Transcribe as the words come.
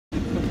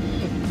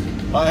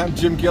Hi, I'm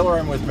Jim Giller.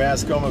 I'm with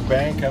Mascoma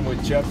Bank. I'm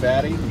with Jeff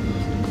Adie.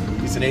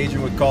 He's an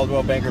agent with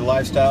Coldwell Banker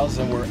Lifestyles,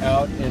 and we're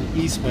out in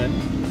Eastman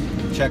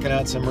checking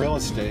out some real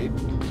estate.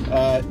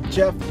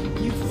 Jeff,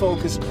 you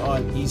focused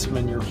on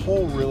Eastman your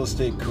whole real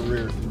estate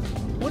career.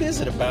 What is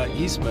it about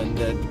Eastman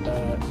that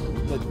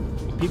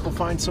people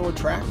find so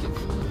attractive?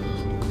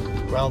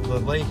 Well, the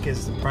lake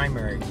is the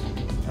primary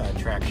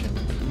attraction.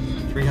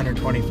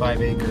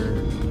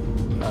 325-acre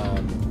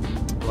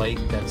lake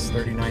that's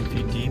 39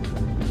 feet deep,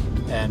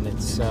 and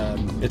it's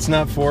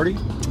not 40?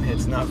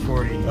 It's not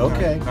 40.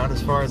 Okay. Not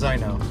as far as I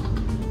know.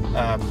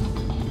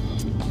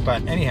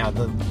 But anyhow,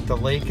 the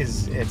lake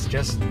it's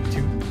just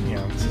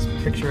it's just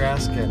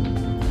picturesque, and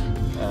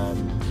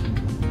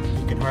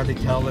you can hardly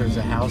tell there's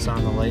a house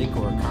on the lake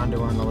or a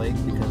condo on the lake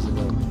because of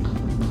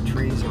the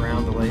trees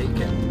around the lake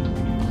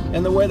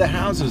and the way the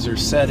houses are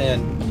set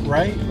in,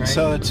 right?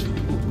 So it's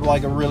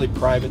like a really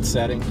private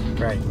setting.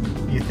 Right.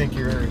 You think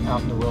you're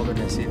out in the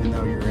wilderness even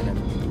though you're in a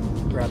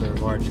rather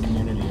large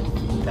community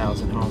of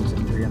 1,000 homes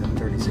and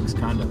 336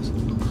 condos.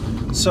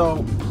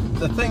 So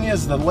the thing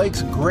is, the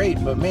lake's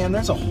great, but man,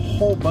 there's a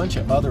whole bunch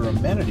of other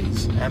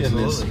amenities.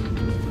 Absolutely.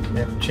 They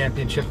have a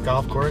championship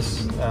golf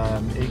course,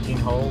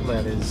 18-hole,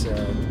 that is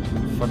a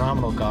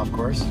phenomenal golf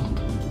course.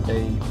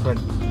 They put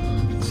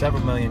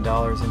several $1 million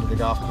into the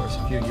golf course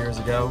a few years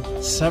ago.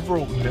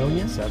 Several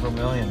million? Several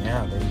million,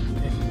 yeah. They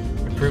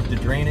improved the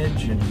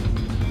drainage and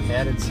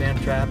added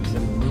sand traps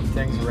and moved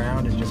things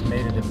around and just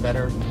made it a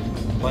better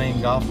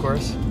playing golf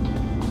course.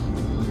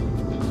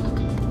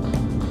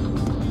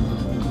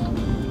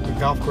 The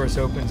golf course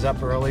opens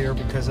up earlier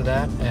because of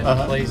that, and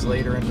plays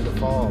later into the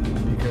fall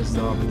because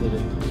of the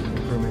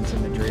improvements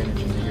in the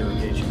drainage and the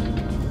irrigation.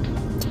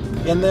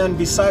 And then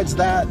besides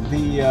that,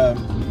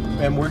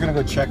 and we're going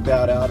to go check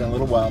that out in a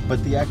little while,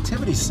 but the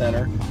activity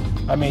center,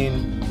 I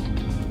mean,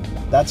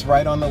 that's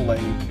right on the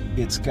lake.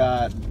 It's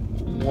got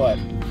what?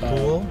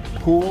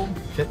 Pool,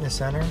 fitness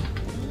center.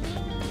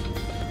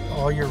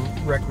 All your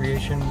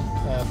recreation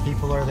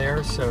people are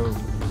there, so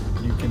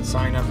you can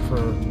sign up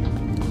for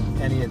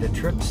any of the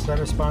trips that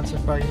are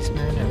sponsored by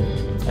Eastman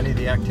and any of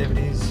the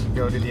activities.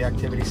 Go to the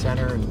activity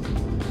center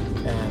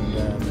and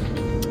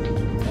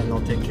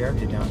they'll take care of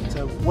you down there.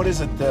 So what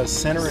is it? The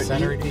center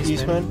at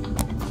Eastman?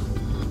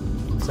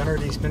 Center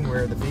at Eastman,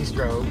 where the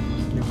Bistro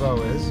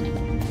Nouveau is,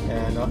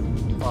 and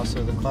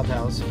also the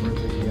clubhouse for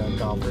the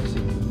golfers.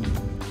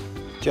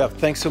 Jeff,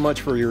 thanks so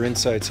much for your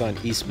insights on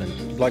Eastman. If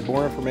you'd like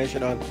more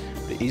information on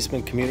the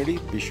Eastman community,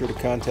 be sure to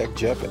contact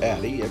Jeff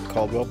Adie at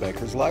Coldwell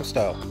Banker's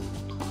Lifestyle.